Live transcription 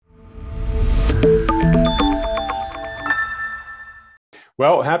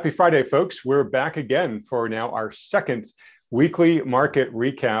Well, happy Friday, folks. We're back again for now our second weekly market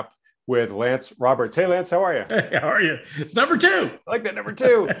recap with Lance Roberts. Hey, Lance, how are you? Hey, how are you? It's number two. I like that number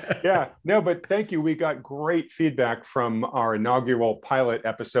two. Yeah, no, but thank you. We got great feedback from our inaugural pilot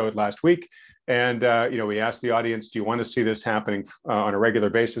episode last week. And, we asked the audience, do you want to see this happening on a regular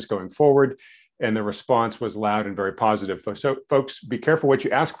basis going forward? And the response was loud and very positive. So, folks, be careful what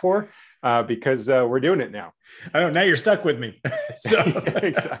you ask for. Because we're doing it now. I don't know. Now you're stuck with me.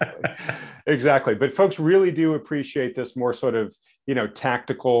 Exactly. But folks really do appreciate this more sort of,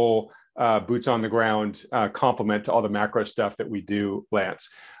 tactical boots on the ground complement to all the macro stuff that we do, Lance.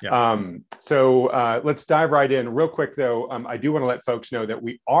 Yeah. So let's dive right in real quick, though. I do want to let folks know that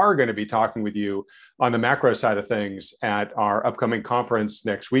we are going to be talking with you on the macro side of things at our upcoming conference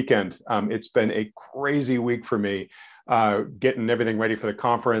next weekend. It's been a crazy week for me. Getting everything ready for the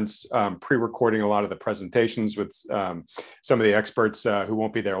conference, pre-recording a lot of the presentations with some of the experts who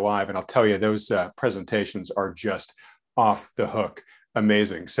won't be there live. And I'll tell you, those presentations are just off the hook.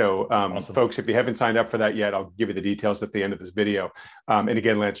 Amazing. So awesome. Folks, if you haven't signed up for that yet, I'll give you the details at the end of this video. And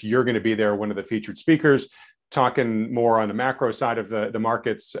again, Lance, you're going to be there, one of the featured speakers, talking more on the macro side of the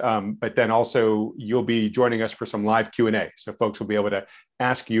markets, but then also you'll be joining us for some live Q&A. So folks will be able to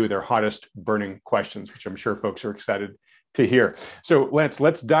ask you their hottest burning questions, which I'm sure folks are excited to hear. So Lance,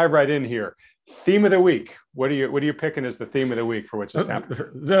 let's dive right in here. Theme of the week. What are you picking as the theme of the week for what just happened?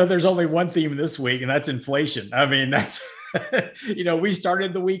 There's only one theme this week, and that's inflation. I mean, that's, we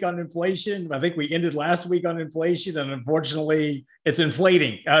started the week on inflation. I think we ended last week on inflation, and unfortunately it's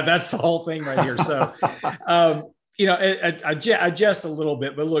inflating. That's the whole thing right here. So, I jest a little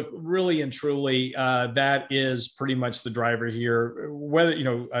bit, but look, really and truly, that is pretty much the driver here.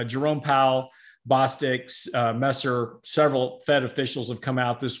 Whether, Jerome Powell, Bostic, Messer, several Fed officials have come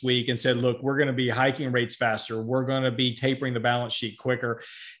out this week and said, look, we're going to be hiking rates faster. We're going to be tapering the balance sheet quicker.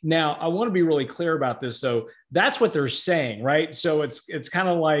 Now, I want to be really clear about this. So that's what they're saying, right? So it's kind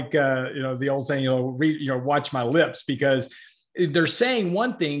of like, the old saying, watch my lips, because they're saying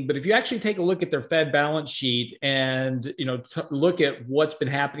one thing, but if you actually take a look at their Fed balance sheet and, look at what's been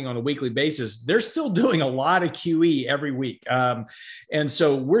happening on a weekly basis, they're still doing a lot of QE every week. And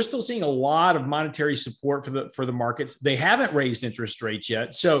so we're still seeing a lot of monetary support for the markets. They haven't raised interest rates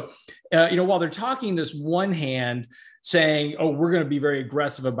yet. So, while they're talking this one hand, saying, oh, we're going to be very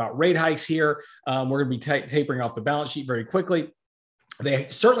aggressive about rate hikes here. We're going to be tapering off the balance sheet very quickly. They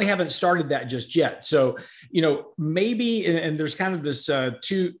certainly haven't started that just yet. So, maybe, and there's kind of this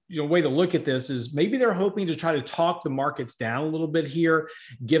way to look at this is maybe they're hoping to try to talk the markets down a little bit here,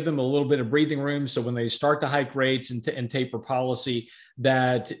 give them a little bit of breathing room. So when they start to hike rates and taper policy,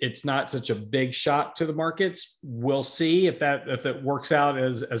 that it's not such a big shock to the markets. We'll see if it works out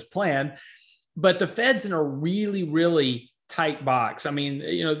as planned. But the Fed's in a really, really tight box. I mean,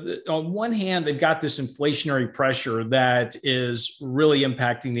 on one hand, they've got this inflationary pressure that is really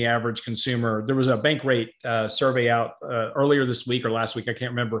impacting the average consumer. There was a bank rate survey out earlier this week or last week, I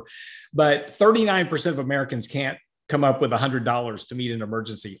can't remember, but 39% of Americans can't come up with $100 to meet an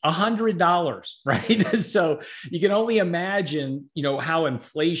emergency. $100, right? So you can only imagine, how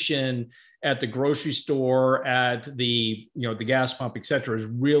inflation at the grocery store, at the gas pump, et cetera, is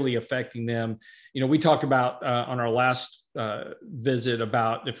really affecting them. We talked about on our last visit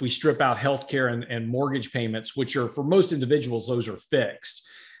about if we strip out healthcare and mortgage payments, which are for most individuals, those are fixed.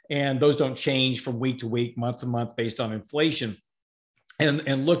 And those don't change from week to week, month to month based on inflation.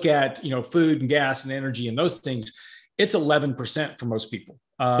 And look at, food and gas and energy and those things, it's 11% for most people.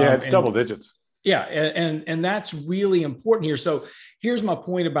 It's double digits. Yeah. And that's really important here. So here's my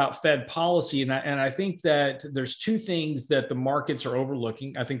point about Fed policy. And I think that there's two things that the markets are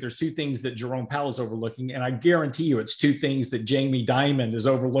overlooking. I think there's two things that Jerome Powell is overlooking. And I guarantee you it's two things that Jamie Dimon is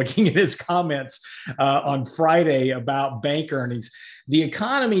overlooking in his comments on Friday about bank earnings. The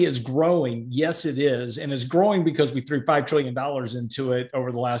economy is growing. Yes, it is. And it's growing because we threw $5 trillion into it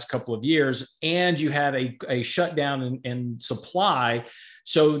over the last couple of years. And you had a shutdown in supply.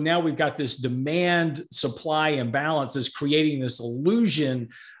 So now we've got this demand supply imbalance that's creating this illusion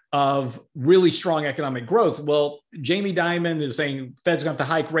of really strong economic growth. Well, Jamie Dimon is saying Fed's going to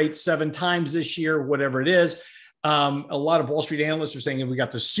hike rates 7 times this year, whatever it is. A lot of Wall Street analysts are saying we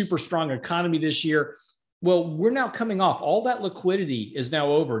got this super strong economy this year. Well, we're now coming off. All that liquidity is now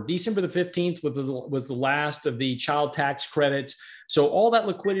over. December the 15th was the last of the child tax credits. So all that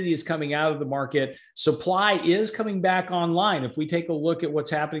liquidity is coming out of the market. Supply is coming back online. If we take a look at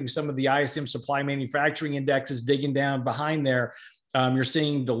what's happening, some of the ISM supply manufacturing indexes digging down behind there, you're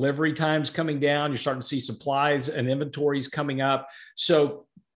seeing delivery times coming down. You're starting to see supplies and inventories coming up. So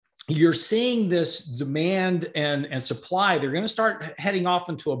you're seeing this demand and supply. They're going to start heading off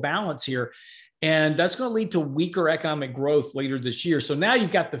into a balance here. And that's going to lead to weaker economic growth later this year. So now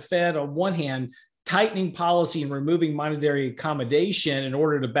you've got the Fed on one hand tightening policy and removing monetary accommodation in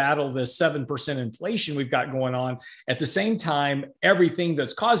order to battle this 7% inflation we've got going on. At the same time, everything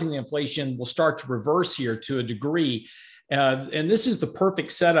that's causing the inflation will start to reverse here to a degree. And this is the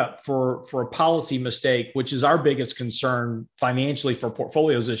perfect setup for a policy mistake, which is our biggest concern financially for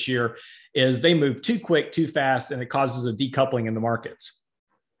portfolios this year, is they move too quick, too fast, and it causes a decoupling in the markets.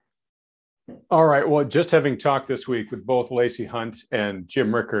 All right. Well, just having talked this week with both Lacey Hunt and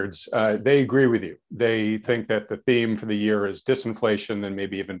Jim Rickards, they agree with you. They think that the theme for the year is disinflation and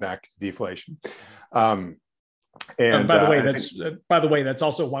maybe even back to deflation. And by the way, that's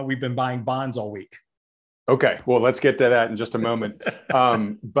also why we've been buying bonds all week. Okay. Well, let's get to that in just a moment.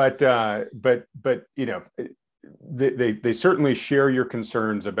 But you know, they certainly share your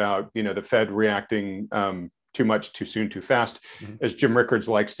concerns about, you know, the Fed reacting too much, too soon, too fast, as Jim Rickards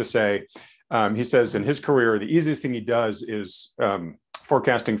likes to say. He says in his career, the easiest thing he does is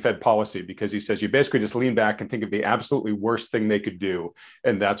forecasting Fed policy, because he says you basically just lean back and think of the absolutely worst thing they could do,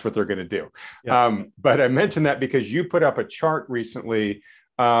 and that's what they're going to do. Yeah. But I mentioned that because you put up a chart recently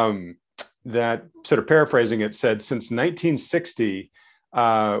that, sort of paraphrasing it, said since 1960,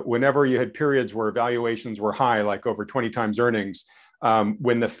 whenever you had periods where valuations were high, like over 20 times earnings,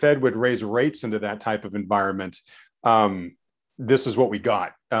 when the Fed would raise rates into that type of environment, this is what we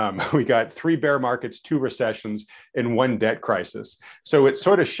got. We got 3 bear markets, 2 recessions, and 1 debt crisis. So it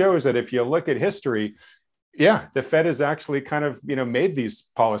sort of shows that if you look at history, yeah, the Fed has actually kind of, you know, made these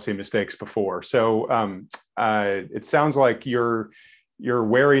policy mistakes before. So it sounds like your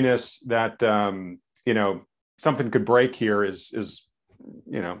wariness that, you know, something could break here is,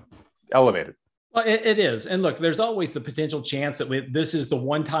 you know, elevated. Well, it is. And look, there's always the potential chance that this is the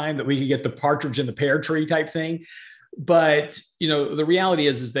one time that we could get the partridge in the pear tree type thing. But, you know, the reality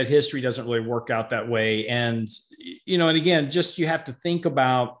is that history doesn't really work out that way. And, you know, and again, just you have to think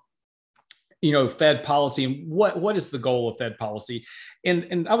about, you know, Fed policy and what is the goal of Fed policy.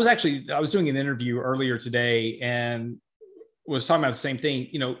 And I was doing an interview earlier today and was talking about the same thing.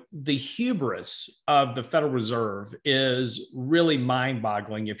 You know, the hubris of the Federal Reserve is really mind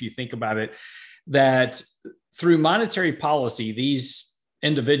boggling if you think about it, that through monetary policy, these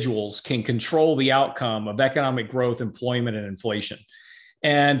individuals can control the outcome of economic growth, employment, and inflation.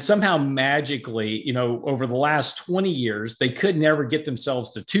 And somehow magically, you know, over the last 20 years, they could never get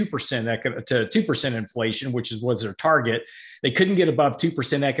themselves to 2% inflation, which was their target. They couldn't get above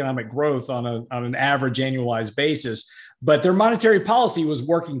 2% economic growth on an average annualized basis. But their monetary policy was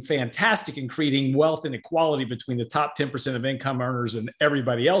working fantastic in creating wealth inequality between the top 10% of income earners and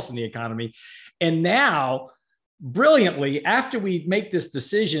everybody else in the economy. And now, brilliantly, after we make this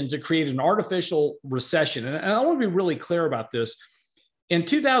decision to create an artificial recession, and I want to be really clear about this, in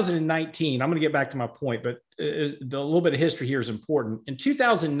 2019, I'm going to get back to my point, but the little bit of history here is important. In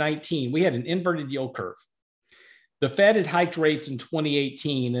 2019, we had an inverted yield curve. The Fed had hiked rates in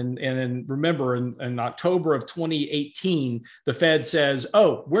 2018. And remember, in October of 2018, the Fed says,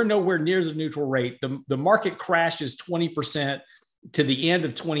 oh, we're nowhere near the neutral rate. The market crashes 20% to the end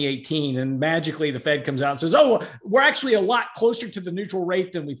of 2018. And magically the Fed comes out and says, oh, we're actually a lot closer to the neutral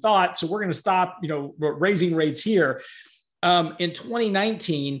rate than we thought. So we're going to stop, you know, raising rates here. In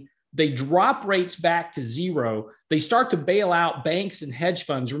 2019, they drop rates back to zero. They start to bail out banks and hedge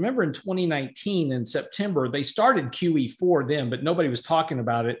funds. Remember in 2019, in September, they started QE4 then, but nobody was talking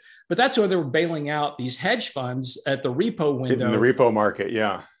about it. But that's where they were bailing out these hedge funds at the repo window. In the repo market,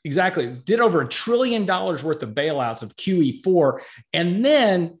 yeah. Exactly. Did over $1 trillion worth of bailouts of QE4. And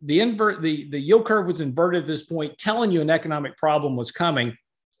then the yield curve was inverted at this point, telling you an economic problem was coming.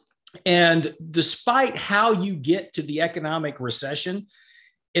 And despite how you get to the economic recession,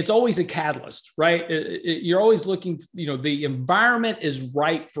 it's always a catalyst, right? You're always looking, you know, the environment is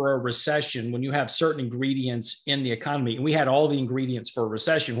ripe for a recession when you have certain ingredients in the economy. And we had all the ingredients for a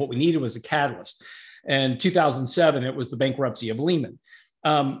recession. What we needed was a catalyst. In 2007, it was the bankruptcy of Lehman.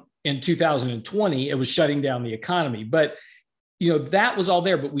 In 2020, it was shutting down the economy. But, you know, that was all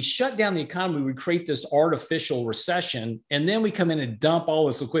there. But we shut down the economy. We create this artificial recession. And then we come in and dump all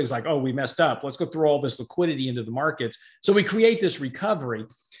this liquidity. It's like, oh, we messed up. Let's go throw all this liquidity into the markets. So we create this recovery.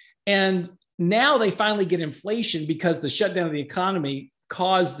 And now they finally get inflation because the shutdown of the economy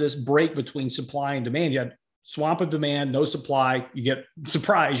caused this break between supply and demand. You had swamp of demand, no supply. You get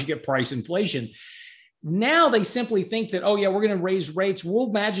surprise, you get price inflation. Now they simply think that, oh, yeah, we're going to raise rates. We'll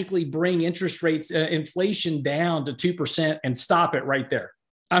magically bring interest rates, inflation down to 2% and stop it right there.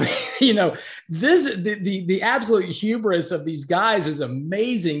 I mean, the absolute hubris of these guys is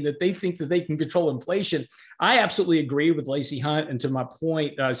amazing that they think that they can control inflation. I absolutely agree with Lacey Hunt. And to my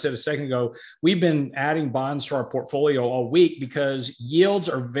point, I said a second ago, we've been adding bonds to our portfolio all week because yields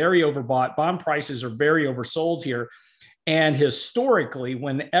are very overbought. Bond prices are very oversold here. And historically,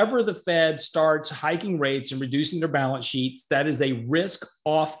 whenever the Fed starts hiking rates and reducing their balance sheets, that is a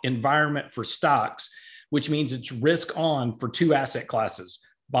risk-off environment for stocks, which means it's risk on for two asset classes,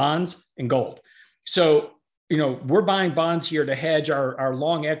 bonds and gold. So, we're buying bonds here to hedge our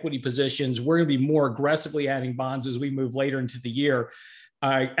long equity positions. We're going to be more aggressively adding bonds as we move later into the year.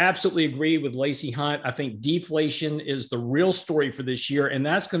 I absolutely agree with Lacey Hunt. I think deflation is the real story for this year. And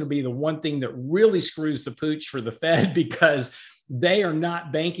that's going to be the one thing that really screws the pooch for the Fed, because they are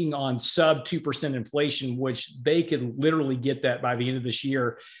not banking on sub 2% inflation, which they could literally get that by the end of this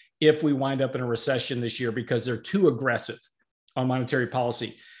year if we wind up in a recession this year, because they're too aggressive on monetary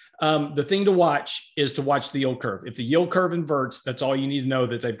policy. The thing to watch is to watch the yield curve. If the yield curve inverts, that's all you need to know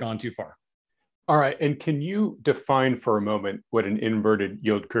that they've gone too far. All right. And can you define for a moment what an inverted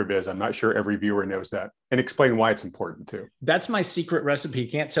yield curve is? I'm not sure every viewer knows that, and explain why it's important too. That's my secret recipe.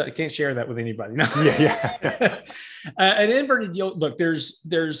 Can't share that with anybody. No. Yeah. An inverted yield. Look, there's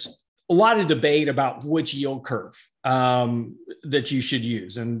a lot of debate about which yield curve that you should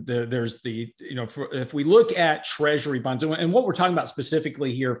use. And there's if we look at treasury bonds, and what we're talking about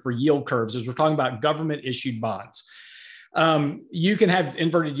specifically here for yield curves is we're talking about government issued bonds. You can have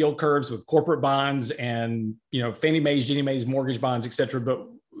inverted yield curves with corporate bonds and, Fannie Mae's, Ginnie Mae's, mortgage bonds, et cetera. But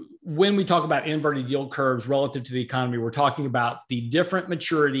when we talk about inverted yield curves relative to the economy, we're talking about the different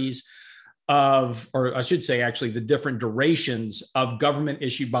maturities or I should say, actually, the different durations of government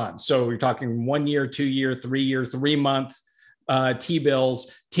issued bonds. So you're talking 1 year, 2 year, 3 year, 3 month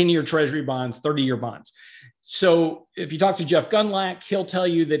T-bills, 10-year treasury bonds, 30-year bonds. So if you talk to Jeff Gundlach, he'll tell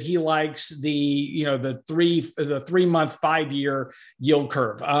you that he likes the 3 month, 5 year yield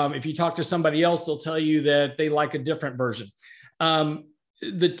curve. If you talk to somebody else, they'll tell you that they like a different version. The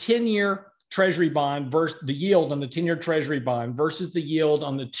 10-year treasury bond versus the yield on the 10-year treasury bond versus the yield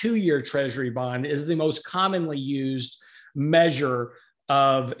on the 2-year treasury bond is the most commonly used measure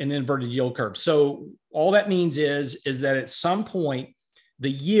of an inverted yield curve. So all that means is that at some point, the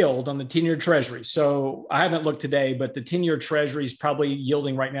yield on the 10-year treasury. So I haven't looked today, but the 10-year treasury is probably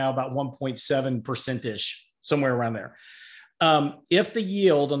yielding right now about 1.7%-ish, somewhere around there. If the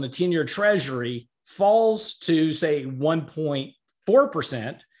yield on the 10-year treasury falls to, say,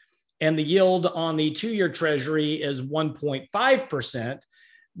 1.4%, and the yield on the 2-year treasury is 1.5%,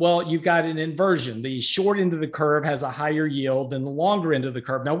 well, you've got an inversion. The short end of the curve has a higher yield than the longer end of the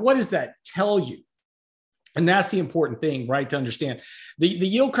curve. Now, what does that tell you? And that's the important thing, right, to understand. The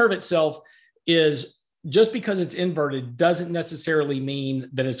yield curve itself is, just because it's inverted doesn't necessarily mean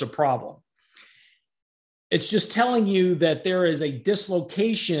that it's a problem. It's just telling you that there is a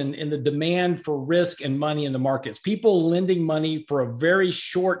dislocation in the demand for risk and money in the markets. People lending money for a very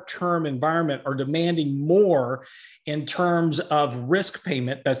short-term environment are demanding more in terms of risk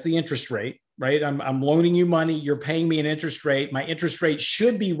payment. That's the interest rate, right? I'm loaning you money. You're paying me an interest rate. My interest rate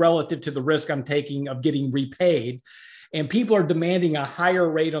should be relative to the risk I'm taking of getting repaid. And people are demanding a higher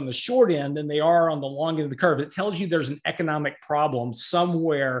rate on the short end than they are on the long end of the curve. It tells you there's an economic problem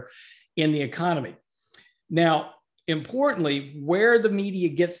somewhere in the economy. Now, importantly, where the media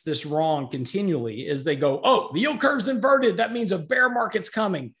gets this wrong continually is they go, oh, the yield curve's inverted. That means a bear market's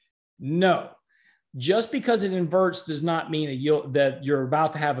coming. No, just because it inverts does not mean that you're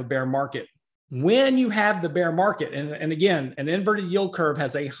about to have a bear market. When you have the bear market, and again, an inverted yield curve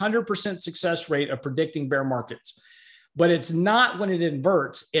has a 100% success rate of predicting bear markets, but it's not when it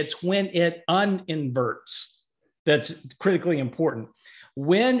inverts, it's when it uninverts that's critically important.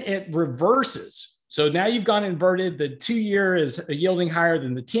 When it reverses, so now you've gone inverted, the 2-year is yielding higher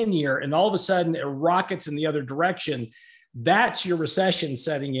than the 10-year, and all of a sudden it rockets in the other direction. That's your recession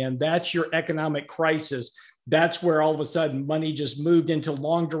setting in. That's your economic crisis. That's where all of a sudden money just moved into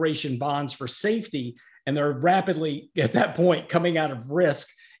long duration bonds for safety. And they're rapidly at that point coming out of risk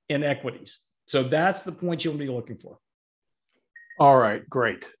in equities. So that's the point you'll be looking for. All right,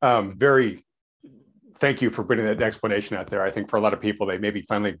 great. Thank you for putting that explanation out there. I think for a lot of people, they maybe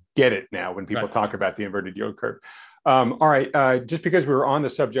finally get it now when people talk about the inverted yield curve. All right, just because we were on the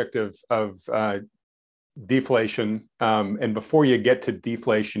subject of deflation, and before you get to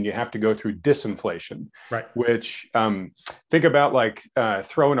deflation, you have to go through disinflation, right? Which think about like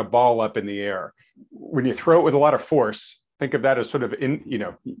throwing a ball up in the air. When you throw it with a lot of force, think of that as sort of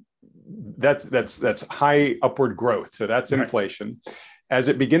that's high upward growth. So that's inflation. As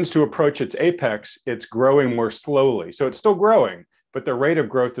it begins to approach its apex, it's growing more slowly. So it's still growing, but the rate of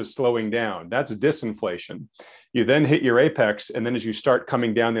growth is slowing down. That's disinflation. You then hit your apex, and then as you start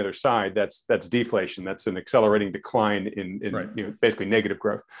coming down the other side, that's deflation. That's an accelerating decline in right. Basically negative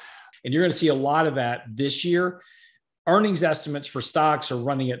growth. And you're going to see a lot of that this year. Earnings estimates for stocks are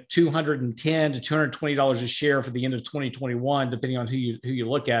running at $210 to $220 a share for the end of 2021, depending on who you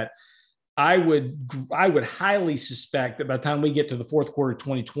look at. I would highly suspect that by the time we get to the fourth quarter of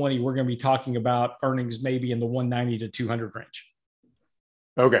 2020, we're going to be talking about earnings maybe in the 190 to 200 range.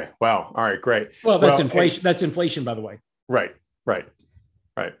 Okay. Wow. All right. Great. Well, that's inflation. That's inflation, by the way. Right. All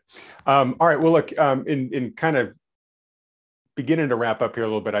right. Well, look, in kind of beginning to wrap up here a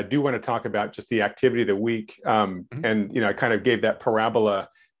little bit, I do want to talk about just the activity of the week. And, I kind of gave that parabola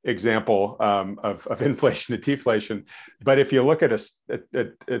example of inflation to deflation. But if you look at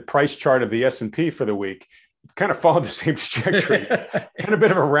a price chart of the S&P for the week, it kind of followed the same trajectory, kind of a bit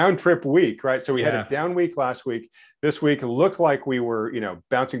of a round trip week, right? So we had a down week last week. This week looked like we were,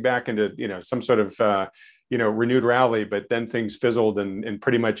 bouncing back into, some sort of, renewed rally, but then things fizzled and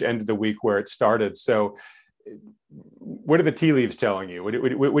pretty much ended the week where it started. So what are the tea leaves telling you? What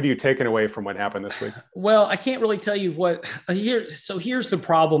are you taking away from what happened this week? Well, I can't really tell you what here. So here's the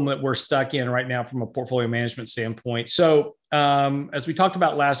problem that we're stuck in right now from a portfolio management standpoint. So as we talked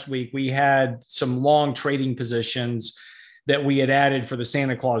about last week, we had some long trading positions that we had added for the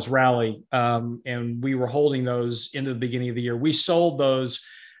Santa Claus rally. And we were holding those into the beginning of the year. We sold those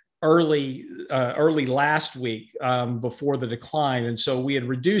early last week before the decline. And so we had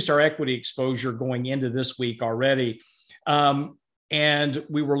reduced our equity exposure going into this week already. And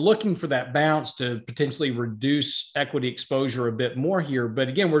we were looking for that bounce to potentially reduce equity exposure a bit more here. But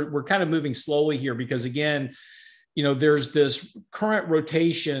again, we're kind of moving slowly here because again, there's this current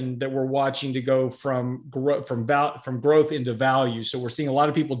rotation that we're watching to go from growth into value. So we're seeing a lot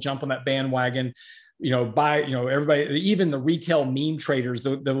of people jump on that bandwagon. Everybody, even the retail meme traders,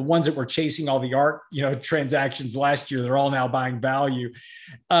 the ones that were chasing all the ARK, transactions last year, they're all now buying value.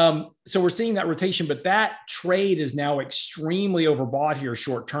 So we're seeing that rotation, but that trade is now extremely overbought here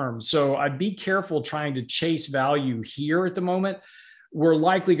short term. So I'd be careful trying to chase value here at the moment. We're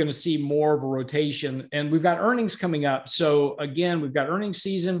likely going to see more of a rotation, and we've got earnings coming up. So again, we've got earnings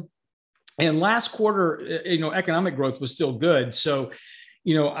season, and last quarter, economic growth was still good. So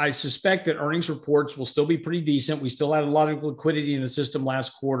I suspect that earnings reports will still be pretty decent. We still had a lot of liquidity in the system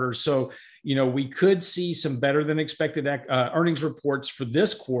last quarter. So, we could see some better than expected earnings reports for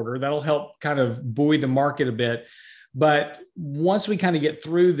this quarter. That'll help kind of buoy the market a bit. But once we kind of get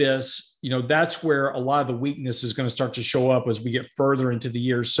through this, that's where a lot of the weakness is going to start to show up as we get further into the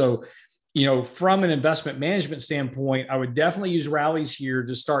year. So, from an investment management standpoint, I would definitely use rallies here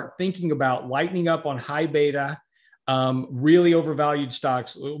to start thinking about lightening up on high beta, really overvalued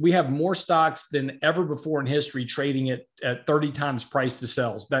stocks. We have more stocks than ever before in history trading at 30 times price to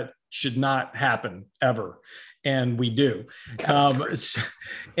sales. That should not happen ever. And we do. So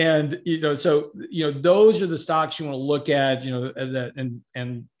those are the stocks you want to look at,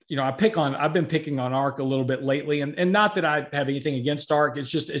 I've been picking on ARK a little bit lately, and not that I have anything against ARK.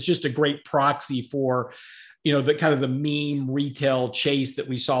 It's just a great proxy for, the kind of the meme retail chase that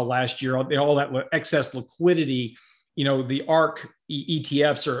we saw last year, all that excess liquidity. The ARK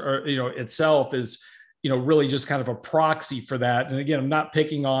ETFs or itself is, really just kind of a proxy for that. And again, I'm not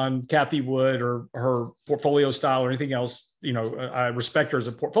picking on Cathie Wood or her portfolio style or anything else. I respect her as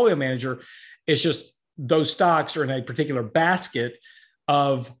a portfolio manager. It's just those stocks are in a particular basket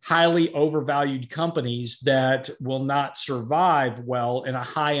of highly overvalued companies that will not survive well in a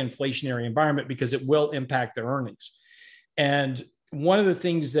high inflationary environment because it will impact their earnings. And one of the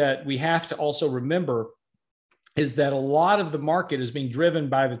things that we have to also remember is that a lot of the market is being driven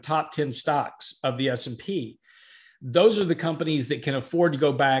by the top 10 stocks of the S&P. Those are the companies that can afford to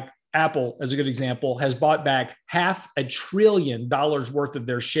go back. Apple, as a good example, has bought back $500 billion worth of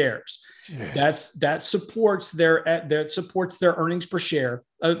their shares. Yes. That supports their earnings per share.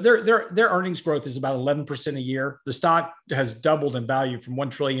 Their earnings growth is about 11% a year. The stock has doubled in value from 1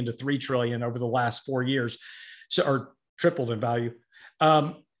 trillion to 3 trillion over the last 4 years, or tripled in value.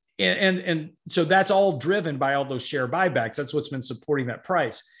 And so that's all driven by all those share buybacks. That's what's been supporting that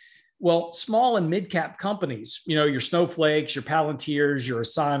price. Well, small and mid-cap companies, your Snowflakes, your Palantirs, your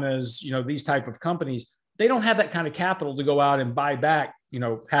Asanas, these type of companies, they don't have that kind of capital to go out and buy back,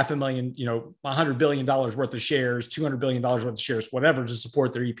 $500,000, $100 billion worth of shares, $200 billion worth of shares, whatever, to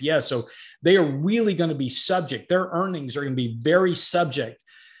support their EPS. So they are really going to be subject. Their earnings are going to be very subject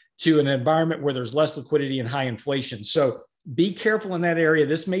to an environment where there's less liquidity and high inflation. So be careful in that area.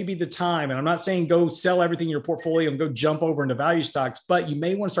 This may be the time. And I'm not saying go sell everything in your portfolio and go jump over into value stocks, but you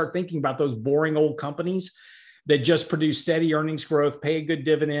may want to start thinking about those boring old companies that just produce steady earnings growth, pay a good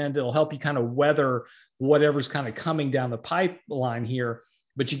dividend. It'll help you kind of weather whatever's kind of coming down the pipeline here.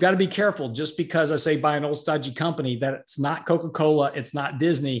 But you've got to be careful. Just because I say buy an old stodgy company, that it's not Coca-Cola, it's not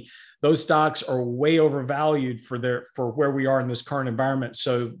Disney. Those stocks are way overvalued for where we are in this current environment.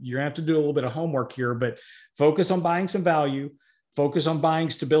 So you're gonna have to do a little bit of homework here, but focus on buying some value, focus on buying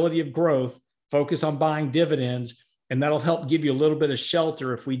stability of growth, focus on buying dividends, and that'll help give you a little bit of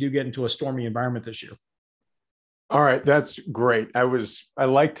shelter if we do get into a stormy environment this year. All right, that's great.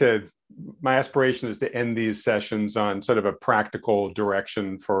 My aspiration is to end these sessions on sort of a practical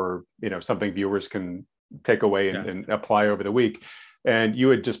direction for, something viewers can take away and apply over the week. And you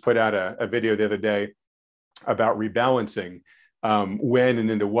had just put out a video the other day about rebalancing, when and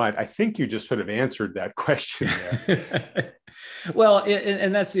into what. I think you just sort of answered that question there. Well,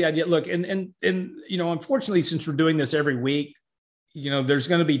 and that's the idea. Look, and unfortunately, since we're doing this every week, there's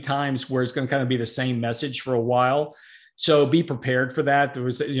going to be times where it's going to kind of be the same message for a while. So be prepared for that. There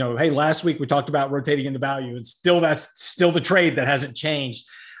was, hey, last week we talked about rotating into value. That's still the trade that hasn't changed.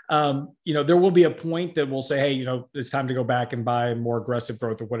 There will be a point that we'll say, hey, it's time to go back and buy more aggressive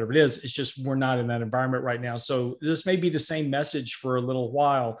growth or whatever it is. It's just, we're not in that environment right now. So this may be the same message for a little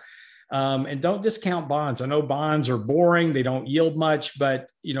while. And don't discount bonds. I know bonds are boring. They don't yield much,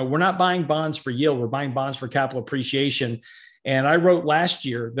 but we're not buying bonds for yield. We're buying bonds for capital appreciation. And I wrote last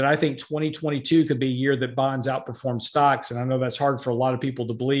year that I think 2022 could be a year that bonds outperform stocks. And I know that's hard for a lot of people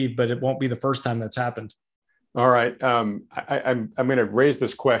to believe, but it won't be the first time that's happened. All right. I'm going to raise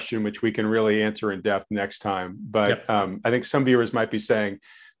this question, which we can really answer in depth next time. But I think some viewers might be saying,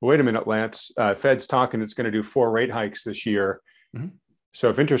 wait a minute, Lance, Fed's talking it's going to do 4 rate hikes this year. Mm-hmm.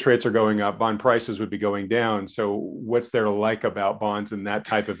 So if interest rates are going up, bond prices would be going down. So what's there to like about bonds in that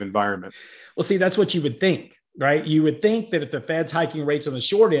type of environment? Well, see, that's what you would think. Right? You would think that if the Fed's hiking rates on the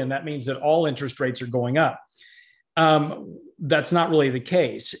short end, that means that all interest rates are going up. That's not really the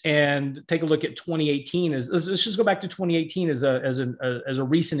case. And take a look at 2018. Let's just go back to 2018 as a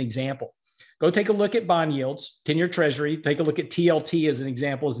recent example. Go take a look at bond yields, 10-year Treasury. Take a look at TLT as an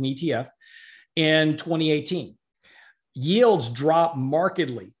example, as an ETF. In 2018, yields dropped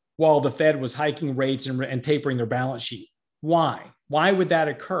markedly while the Fed was hiking rates and tapering their balance sheet. Why? Why would that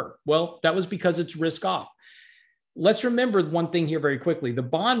occur? Well, that was because it's risk off. Let's remember one thing here very quickly. The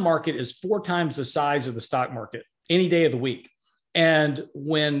bond market is 4 times the size of the stock market any day of the week. And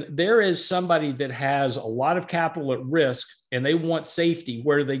when there is somebody that has a lot of capital at risk and they want safety,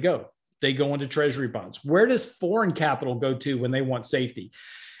 where do they go? They go into treasury bonds. Where does foreign capital go to when they want safety?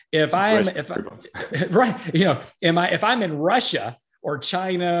 If I'm in Russia or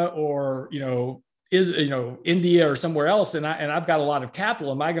China or, India or somewhere else, and I've got a lot of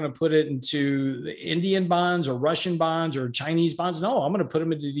capital, am I going to put it into the Indian bonds or Russian bonds or Chinese bonds? No, I'm going to put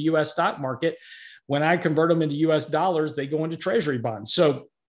them into the U.S. stock market. When I convert them into U.S. dollars, they go into treasury bonds. So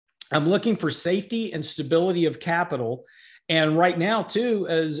I'm looking for safety and stability of capital. And right now, too,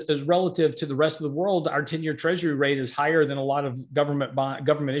 as relative to the rest of the world, our 10-year Treasury rate is higher than a lot of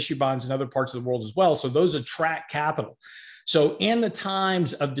government issue bonds in other parts of the world as well. So those attract capital. So in the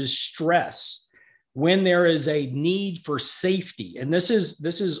times of distress, when there is a need for safety, and this is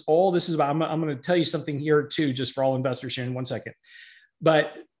about, I'm going to tell you something here too, just for all investors here in 1 second.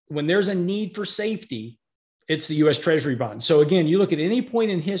 But when there's a need for safety, it's the U.S. Treasury bond. So again, you look at any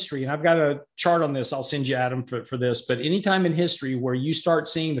point in history, and I've got a chart on this, I'll send you, Adam, for this, but any time in history where you start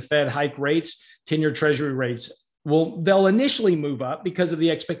seeing the Fed hike rates, 10-year Treasury rates, they'll initially move up because of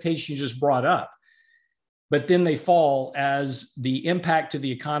the expectation you just brought up. But then they fall as the impact to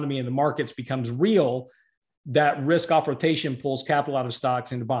the economy and the markets becomes real. That risk off rotation pulls capital out of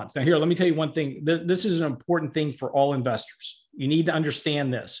stocks into bonds. Now here, let me tell you one thing. This is an important thing for all investors. You need to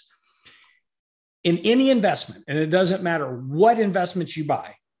understand this. In any investment, and it doesn't matter what investments you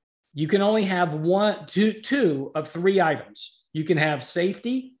buy, you can only have two of 3 items. You can have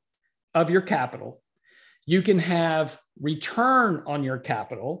safety of your capital. You can have return on your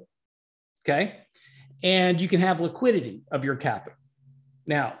capital. Okay. And you can have liquidity of your capital.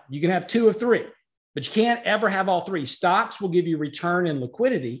 Now, you can have 2 of 3, but you can't ever have all 3. Stocks will give you return and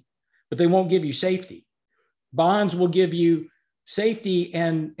liquidity, but they won't give you safety. Bonds will give you safety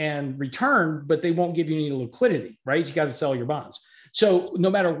and return, but they won't give you any liquidity, right? You got to sell your bonds. So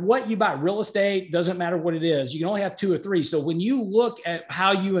no matter what you buy, real estate, doesn't matter what it is, you can only have 2 or 3. So when you look at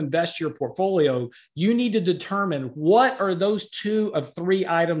how you invest your portfolio, you need to determine what are those 2 of 3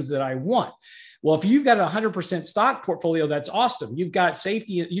 items that I want. Well, if you've got a 100% stock portfolio, that's awesome. You've got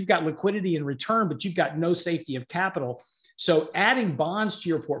safety, you've got liquidity and return, but you've got no safety of capital. So adding bonds to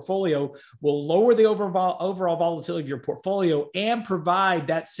your portfolio will lower the overall volatility of your portfolio and provide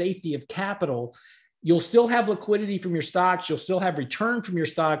that safety of capital You'll still have liquidity from your stocks. You'll still have return from your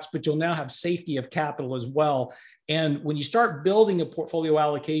stocks, but you'll now have safety of capital as well. And when you start building a portfolio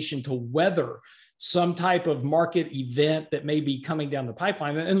allocation to weather some type of market event that may be coming down the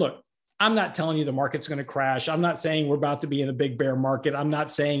pipeline, and look, I'm not telling you the market's going to crash. I'm not saying we're about to be in a big bear market. I'm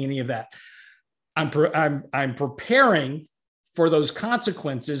not saying any of that. I'm preparing for those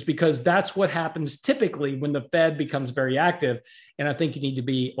consequences, because that's what happens typically when the Fed becomes very active. And I think you need to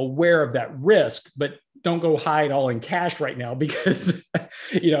be aware of that risk, but don't go hide all in cash right now, because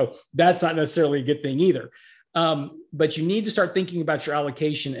that's not necessarily a good thing either. But you need to start thinking about your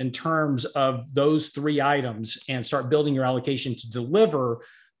allocation in terms of those three items and start building your allocation to deliver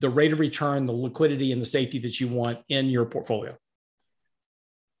the rate of return, the liquidity, and the safety that you want in your portfolio.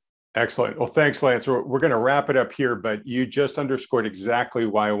 Excellent. Well, thanks, Lance. We're going to wrap it up here, but you just underscored exactly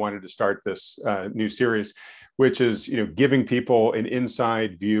why I wanted to start this new series, which is, giving people an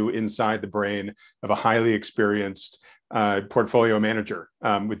inside view inside the brain of a highly experienced portfolio manager,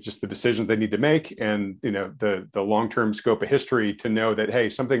 with just the decisions they need to make and, the long-term scope of history to know that, hey,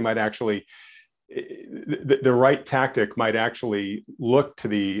 something might actually, the right tactic might actually look to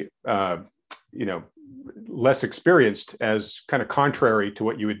the, less experienced as kind of contrary to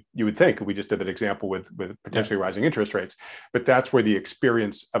what you would think. We just did that example with potentially rising interest rates, but that's where the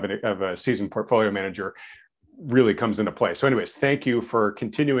experience of a seasoned portfolio manager really comes into play. So anyways, thank you for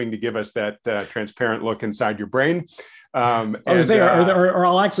continuing to give us that transparent look inside your brain. Or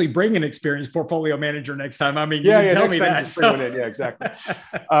I'll actually bring an experienced portfolio manager next time. I mean, you can tell me that. So. Yeah, exactly.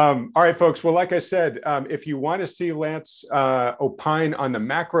 All right, folks. Well, like I said, if you want to see Lance opine on the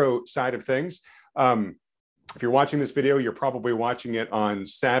macro side of things, if you're watching this video, you're probably watching it on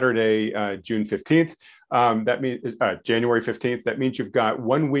Saturday, June 15th. That means January 15th. That means you've got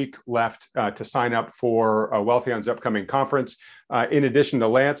 1 week left to sign up for Wealthion's upcoming conference. In addition to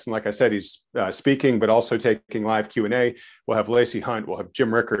Lance, and like I said, he's speaking, but also taking live Q&A. We'll have Lacey Hunt, we'll have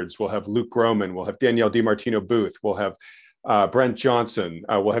Jim Rickards, we'll have Luke Groman, we'll have Danielle DiMartino Booth, we'll have Brent Johnson,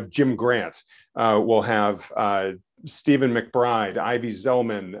 we'll have Jim Grant, we'll have Stephen McBride, Ivy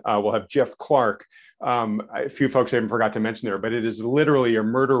Zellman, we'll have Jeff Clark. A few folks I haven't forgot to mention there, but it is literally a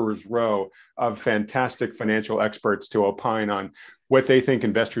murderer's row of fantastic financial experts to opine on what they think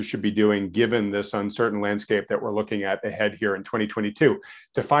investors should be doing given this uncertain landscape that we're looking at ahead here in 2022.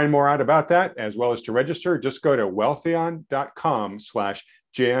 To find more out about that, as well as to register, just go to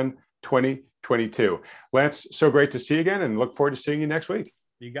wealthion.com/Jan2022. Lance, so great to see you again and look forward to seeing you next week.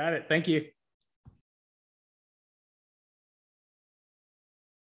 You got it. Thank you.